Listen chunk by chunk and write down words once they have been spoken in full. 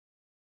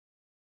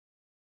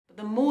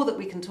The more that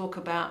we can talk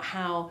about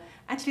how,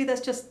 actually,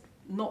 let's just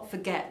not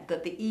forget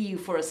that the EU,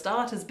 for a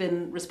start, has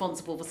been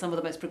responsible for some of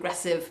the most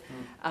progressive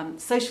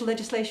social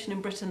legislation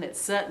in Britain.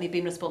 It's certainly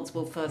been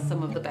responsible for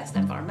some of the best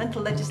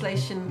environmental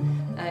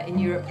legislation in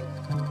Europe.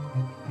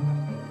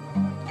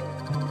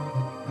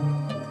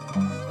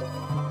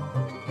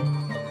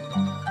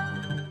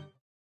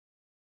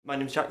 My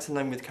name's Jackson.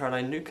 I'm with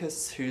Caroline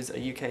Lucas, who's a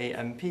UK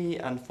MP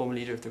and former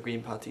leader of the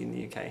Green Party in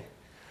the UK.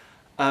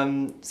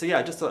 So yeah,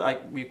 I just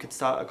thought we could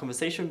start a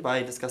conversation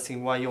by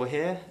discussing why you're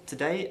here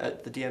today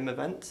at the DiEM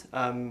event,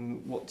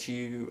 what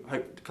you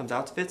hope comes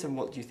out of it, and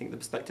what do you think the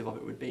perspective of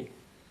it would be.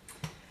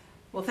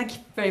 Well, thank you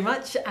very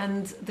much.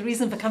 And the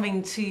reason for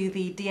coming to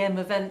the DiEM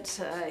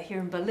event here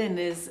in Berlin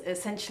is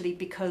essentially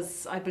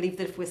because I believe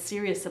that if we're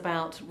serious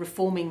about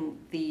reforming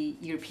the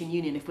European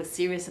Union, if we're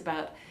serious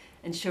about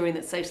ensuring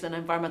that social and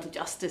environmental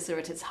justice are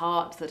at its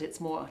heart, that it's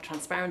more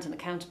transparent and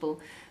accountable,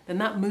 then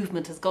that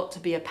movement has got to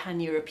be a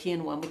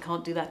pan-European one. We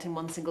can't do that in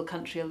one single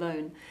country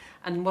alone.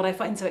 And what I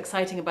find so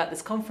exciting about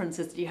this conference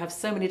is that you have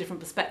so many different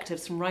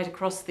perspectives from right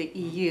across the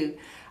EU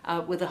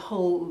with a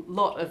whole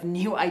lot of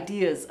new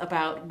ideas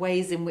about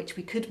ways in which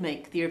we could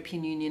make the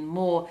European Union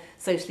more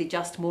socially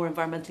just, more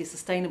environmentally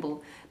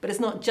sustainable. But it's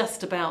not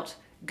just about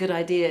good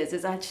ideas,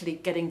 it's actually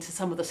getting to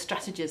some of the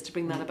strategies to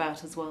bring that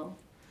about as well.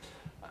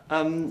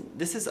 I think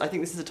this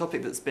is a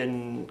topic that's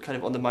been kind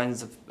of on the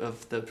minds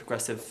of the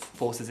progressive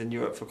forces in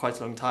Europe for quite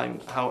a long time,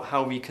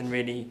 how we can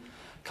really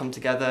come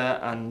together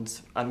and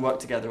work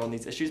together on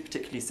these issues,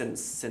 particularly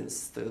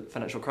since the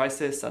financial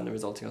crisis and the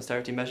resulting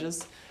austerity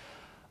measures.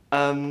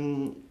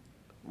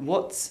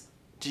 What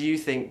do you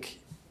think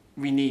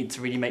we need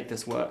to really make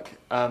this work?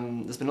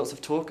 There's been lots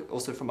of talk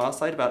also from our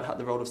side about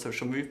the role of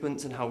social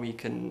movements and how we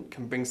can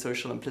bring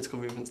social and political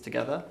movements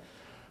together.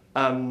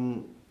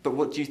 But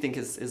what do you think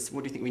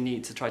what do you think we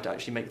need to try to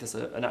actually make this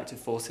an active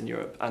force in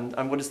Europe?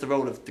 And what is the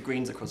role of the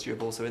Greens across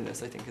Europe also in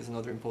this, I think, is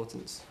another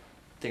important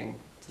thing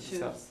to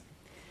discuss.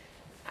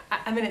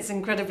 I mean, it's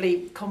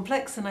incredibly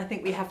complex, and I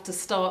think we have to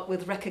start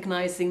with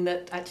recognising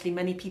that actually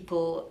many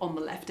people on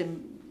the left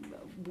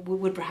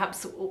would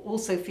perhaps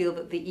also feel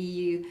that the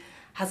EU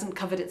hasn't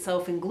covered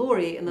itself in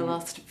glory in the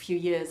last few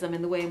years. I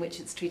mean, the way in which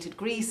it's treated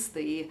Greece,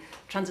 the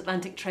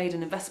Transatlantic Trade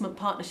and Investment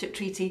Partnership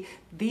Treaty,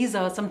 these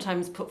are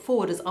sometimes put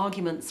forward as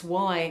arguments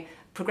why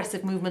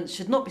progressive movements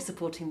should not be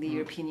supporting the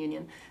European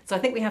Union. So I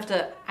think we have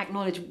to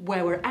acknowledge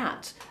where we're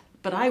at,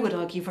 but I would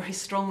argue very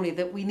strongly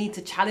that we need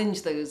to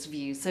challenge those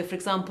views. So for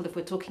example, if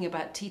we're talking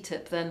about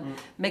TTIP, then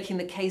making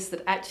the case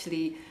that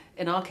actually,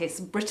 in our case,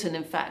 Britain,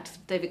 in fact,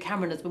 David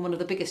Cameron has been one of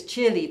the biggest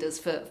cheerleaders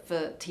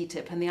for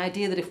TTIP. And the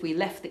idea that if we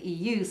left the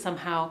EU,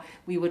 somehow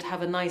we would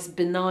have a nice,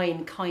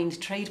 benign, kind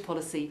trade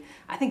policy,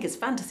 I think is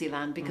fantasy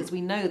land, because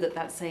we know that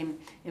that same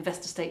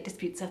investor-state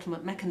dispute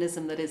settlement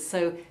mechanism that is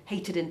so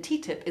hated in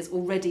TTIP is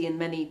already in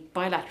many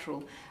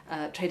bilateral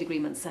trade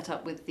agreements set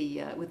up with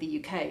the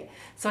UK.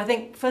 So I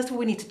think, first of all,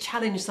 we need to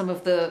challenge some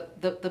of the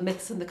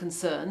myths and the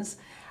concerns,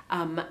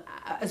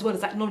 as well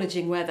as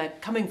acknowledging where they're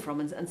coming from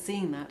and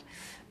seeing that.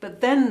 But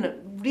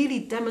then really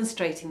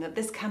demonstrating that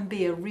this can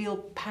be a real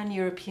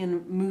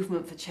pan-European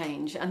movement for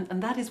change.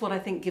 And that is what I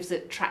think gives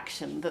it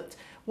traction, that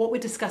what we're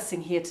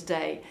discussing here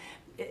today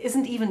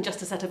isn't even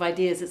just a set of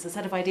ideas, it's a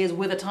set of ideas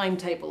with a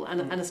timetable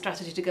and a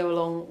strategy to go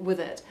along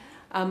with it,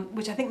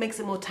 which I think makes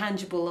it more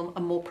tangible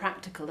and more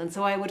practical. And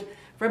so I would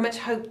very much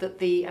hope that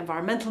the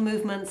environmental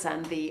movements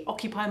and the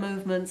Occupy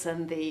movements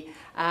and the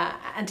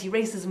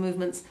anti-racism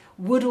movements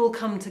would all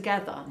come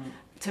together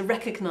to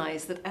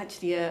recognise that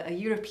actually a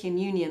European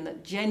Union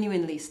that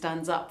genuinely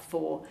stands up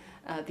for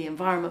the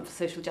environment, for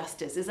social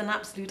justice, is an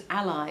absolute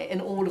ally in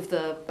all of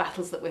the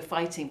battles that we're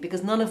fighting,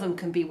 because none of them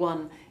can be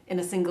won in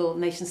a single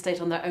nation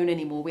state on their own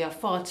anymore. We are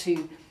far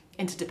too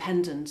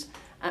interdependent.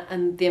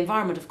 And the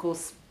environment, of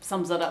course,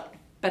 sums that up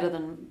better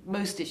than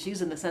most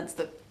issues, in the sense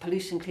that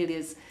pollution clearly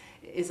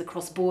is a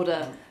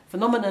cross-border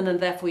phenomenon, and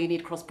therefore you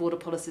need cross-border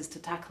policies to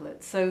tackle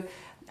it. So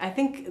I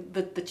think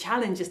that the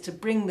challenge is to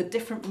bring the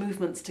different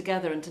movements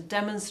together and to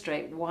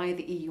demonstrate why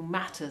the EU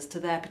matters to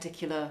their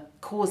particular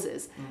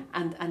causes,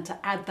 and to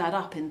add that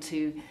up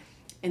into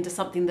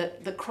something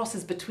that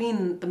crosses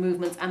between the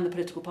movements and the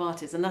political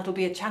parties. And that'll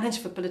be a challenge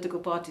for political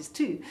parties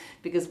too,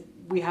 because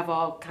we have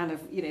our kind of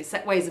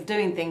set ways of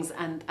doing things,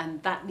 and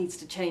that needs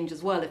to change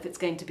as well if it's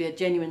going to be a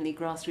genuinely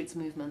grassroots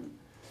movement.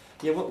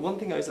 Yeah, one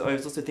thing I was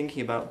also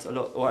thinking about a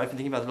lot, or I've been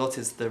thinking about a lot,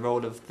 is the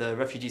role of the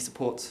refugee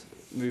support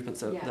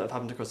movements that have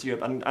happened across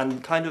Europe,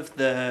 and kind of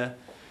the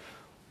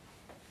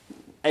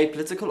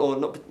apolitical or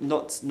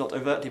not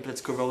overtly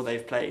political role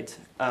they've played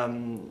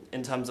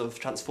in terms of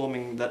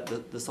transforming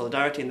the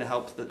solidarity and the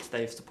help that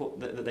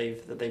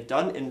they've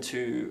done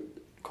into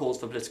calls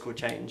for political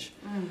change.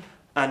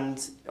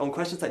 And on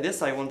questions like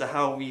this, I wonder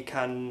how we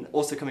can,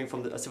 also coming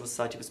from a civil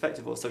society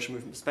perspective or social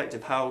movement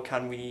perspective, how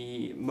can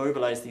we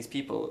mobilise these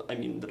people? I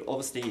mean, that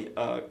obviously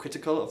are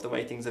critical of the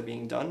way things are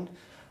being done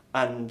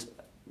and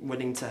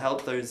willing to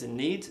help those in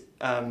need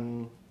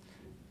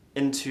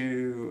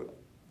into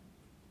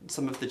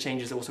some of the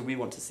changes also we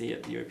want to see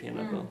at the European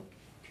level.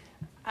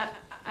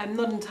 I'm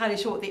not entirely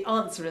sure what the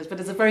answer is, but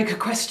it's a very good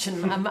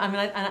question.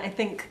 I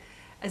think,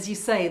 as you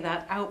say,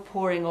 that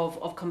outpouring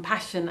of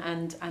compassion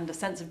and a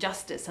sense of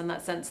justice, and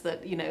that sense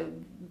that, you know,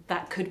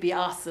 that could be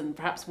us and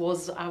perhaps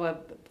was our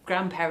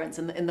grandparents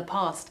in the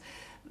past,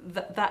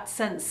 that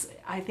sense,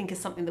 I think, is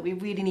something that we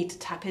really need to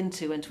tap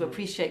into and to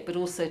appreciate, but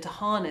also to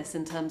harness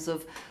in terms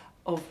of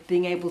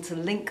being able to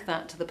link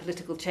that to the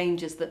political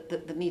changes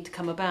that need to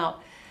come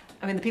about.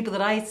 I mean, the people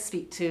that I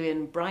speak to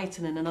in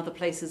Brighton and in other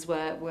places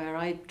where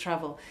I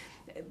travel,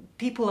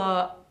 people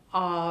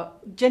are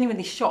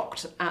genuinely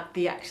shocked at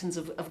the actions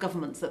of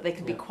governments, that they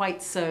can be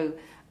quite so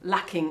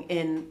lacking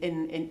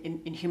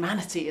in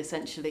humanity,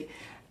 essentially.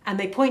 And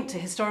they point to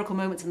historical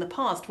moments in the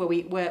past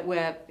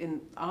where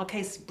in our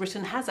case,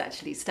 Britain has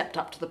actually stepped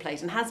up to the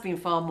plate and has been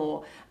far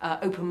more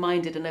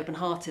open-minded and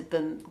open-hearted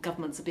than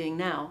governments are being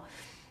now.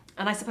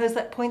 And I suppose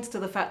that points to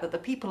the fact that the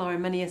people are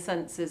in many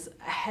senses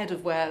ahead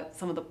of where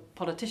some of the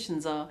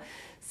politicians are.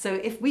 So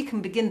if we can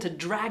begin to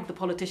drag the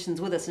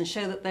politicians with us and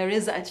show that there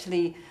is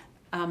actually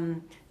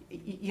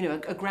you know,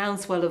 a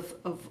groundswell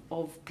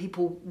of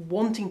people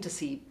wanting to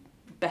see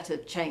better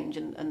change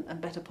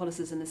and better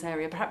policies in this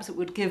area, perhaps it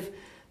would give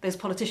those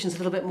politicians a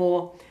little bit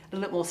more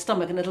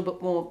stomach and a little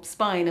bit more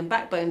spine and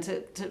backbone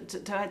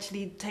to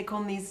actually take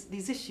on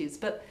these issues.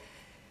 But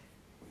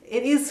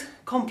it is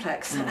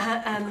complex,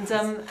 and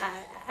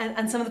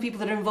some of the people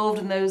that are involved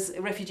in those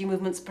refugee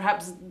movements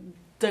perhaps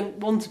don't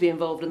want to be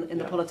involved in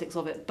the politics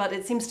of it. But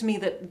it seems to me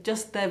that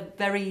just their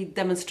very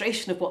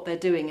demonstration of what they're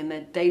doing in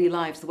their daily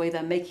lives, the way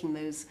they're making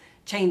those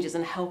changes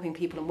and helping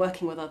people and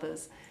working with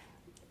others,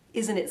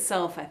 is in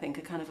itself, I think,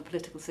 a kind of a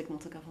political signal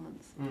to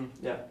governments.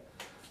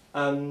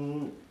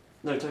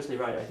 No, totally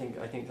right. I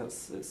think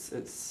that's it's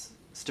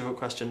a difficult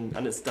question,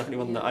 and it's definitely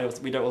one that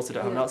we don't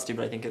have an answer to,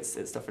 but I think it's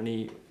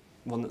definitely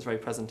one that's very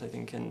present, I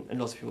think, in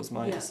lots of people's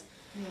minds.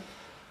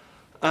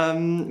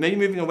 Maybe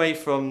moving away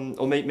from,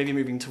 or maybe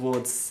moving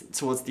towards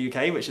the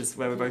UK, which is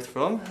where we're both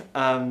from.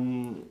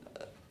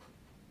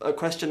 A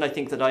question I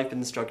think that I've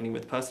been struggling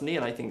with personally,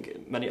 and I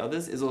think many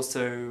others, is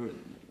also,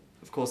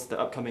 of course, the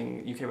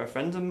upcoming UK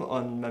referendum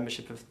on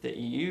membership of the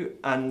EU,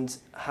 and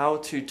how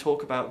to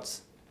talk about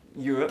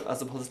Europe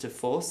as a positive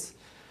force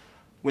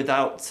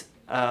without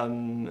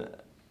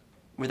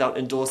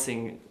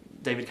endorsing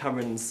David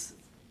Cameron's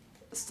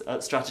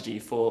strategy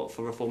for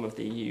reform of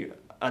the EU.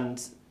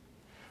 And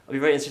I'd be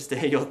very interested to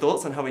hear your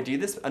thoughts on how we do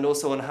this, and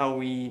also on how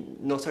we,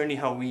 not only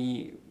how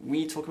we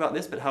talk about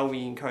this, but how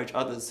we encourage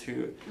others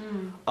who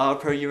are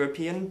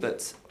pro-European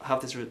but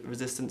have this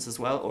resistance as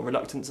well, or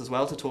reluctance as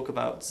well, to talk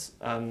about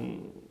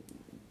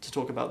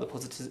the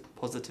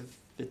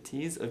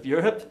positivities of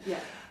Europe,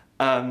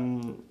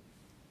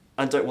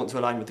 and don't want to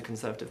align with the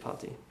Conservative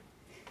Party.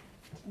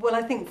 Well,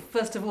 I think,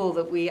 first of all,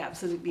 that we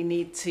absolutely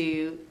need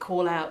to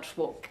call out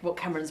what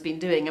Cameron's been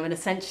doing. I mean,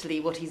 essentially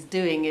what he's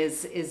doing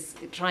is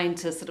trying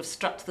to sort of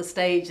strut the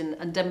stage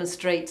and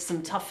demonstrate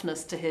some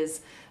toughness to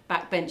his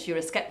backbench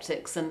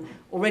Eurosceptics. And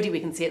already we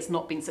can see it's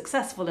not been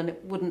successful, and it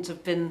wouldn't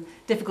have been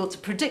difficult to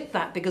predict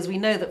that, because we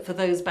know that for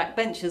those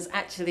backbenchers,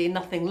 actually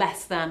nothing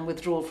less than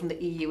withdrawal from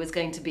the EU is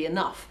going to be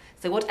enough.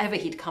 So whatever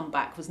he'd come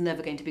back was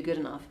never going to be good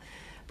enough.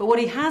 But what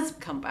he has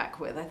come back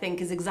with, I think,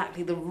 is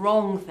exactly the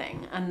wrong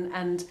thing.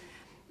 And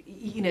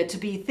you know, to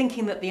be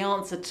thinking that the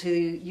answer to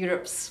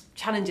Europe's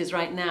challenges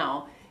right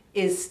now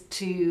is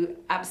to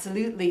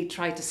absolutely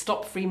try to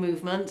stop free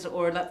movement,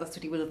 or that's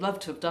what he would have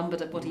loved to have done,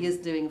 but what he is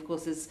doing, of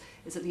course, is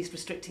at least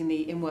restricting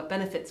the in-work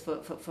benefits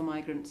for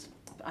migrants.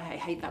 I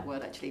hate that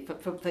word, actually,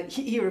 for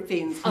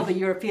Europeans, other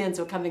Europeans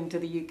who are coming to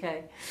the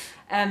UK.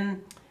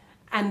 And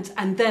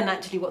then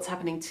actually what's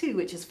happening too,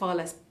 which is far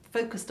less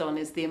focused on,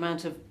 is the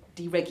amount of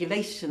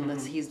deregulation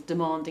that he's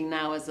demanding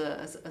now as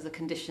a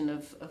condition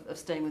of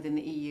staying within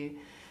the EU.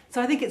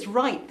 So I think it's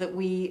right that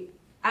we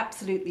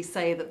absolutely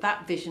say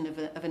that vision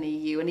of an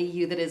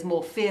EU that is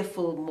more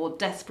fearful, more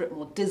desperate,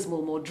 more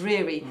dismal, more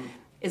dreary,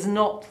 is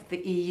not the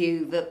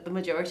EU that the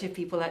majority of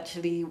people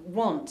actually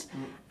want.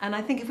 And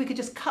I think if we could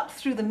just cut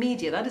through the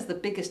media, that is the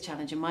biggest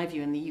challenge in my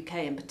view in the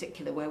UK in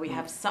particular, where we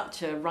have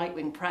such a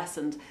right-wing press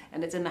and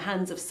it's in the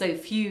hands of so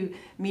few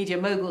media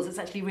moguls, it's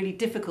actually really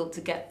difficult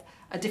to get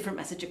a different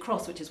message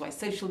across, which is why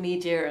social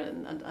media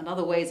and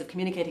other ways of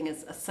communicating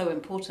are so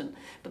important.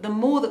 But the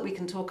more that we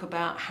can talk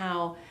about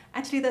how,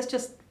 actually, let's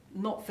just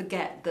not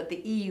forget that the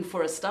EU,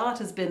 for a start,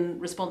 has been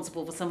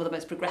responsible for some of the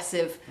most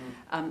progressive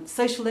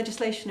social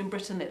legislation in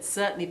Britain. It's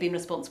certainly been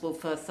responsible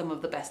for some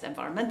of the best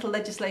environmental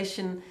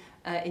legislation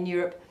in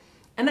Europe.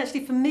 And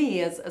actually, for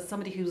me, as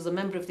somebody who was a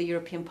member of the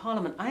European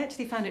Parliament, I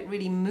actually found it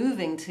really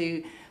moving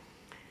to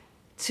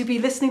be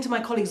listening to my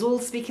colleagues all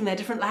speaking their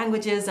different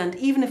languages, and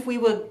even if we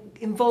were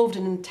involved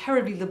in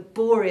terribly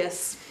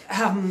laborious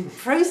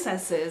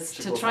processes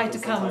to try to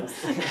come,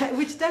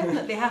 which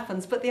definitely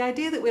happens, but the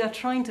idea that we are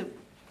trying to,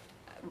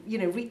 you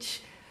know,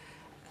 reach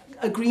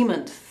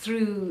agreement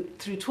through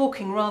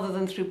talking rather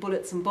than through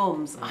bullets and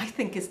bombs, I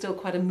think is still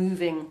quite a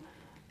moving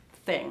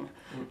thing.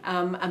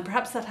 And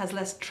perhaps that has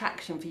less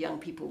traction for young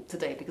people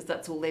today because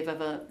that's all they've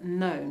ever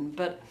known.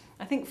 But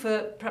I think for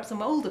perhaps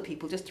some older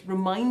people, just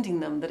reminding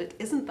them that it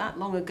isn't that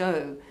long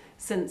ago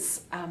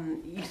since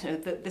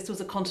that this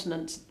was a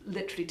continent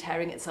literally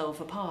tearing itself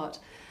apart,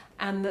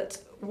 and that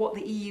what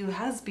the EU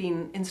has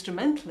been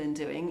instrumental in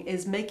doing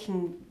is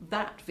making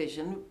that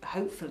vision,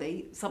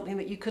 hopefully, something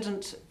that you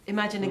couldn't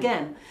imagine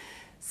again.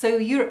 So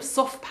Europe's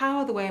soft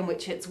power, the way in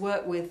which it's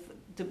worked with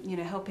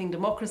helping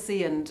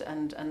democracy and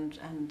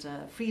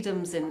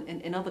freedoms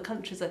in other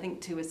countries, I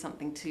think too is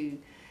something to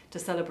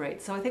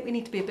celebrate. So I think we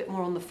need to be a bit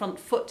more on the front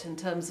foot in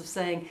terms of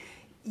saying,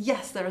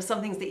 yes, there are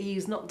some things the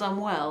EU's not done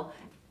well.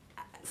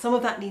 Some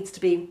of that needs to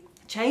be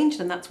changed,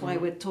 and that's why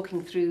we're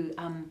talking through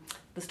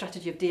the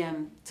strategy of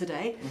DiEM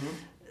today.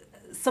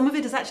 Some of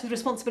it is actually the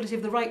responsibility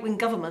of the right-wing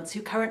governments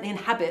who currently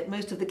inhabit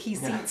most of the key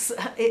seats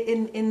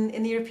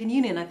in the European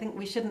Union. I think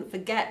we shouldn't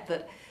forget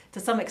that to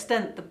some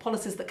extent the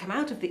policies that come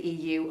out of the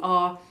EU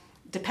are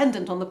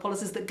dependent on the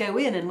policies that go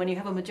in, and when you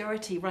have a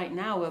majority right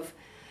now of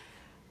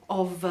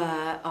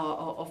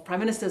prime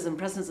ministers and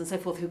presidents and so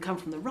forth who come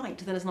from the right,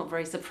 then it's not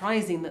very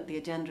surprising that the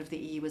agenda of the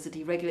EU is a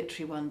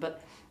deregulatory one.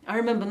 But I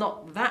remember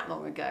not that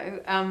long ago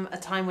a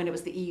time when it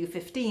was the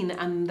EU15,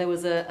 and there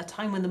was a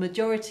time when the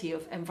majority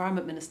of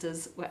environment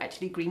ministers were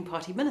actually Green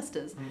Party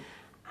ministers.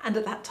 And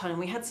at that time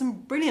we had some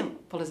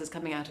brilliant policies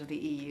coming out of the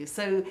EU.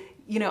 So,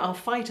 our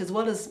fight, as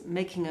well as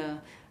making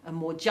a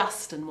more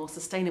just and more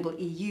sustainable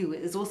EU,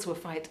 is also a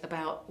fight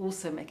about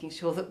also making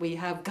sure that we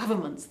have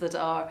governments that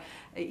are,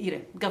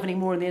 governing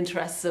more in the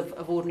interests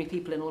of ordinary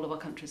people in all of our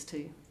countries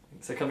too.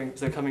 So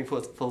coming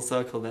full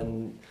circle,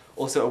 then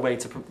also a way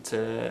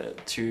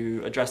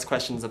to address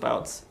questions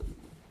about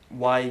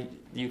why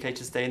the UK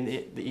should stay in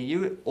the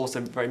EU.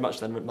 Also, very much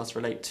then must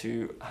relate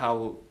to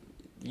how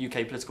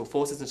UK political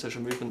forces and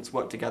social movements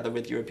work together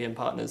with European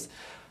partners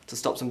to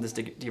stop some of this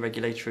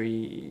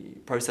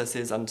deregulatory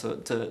processes and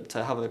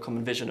to have a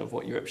common vision of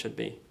what Europe should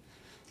be.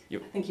 I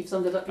think you've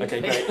summed it up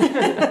beautifully.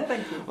 Okay, great.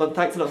 Thank you. Well,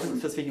 thanks a lot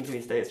for speaking to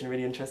me today. It's been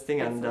really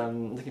interesting,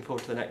 and looking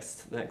forward to the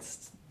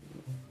next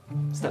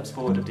steps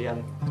forward of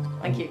DiEM.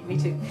 Thank you. Me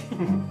too.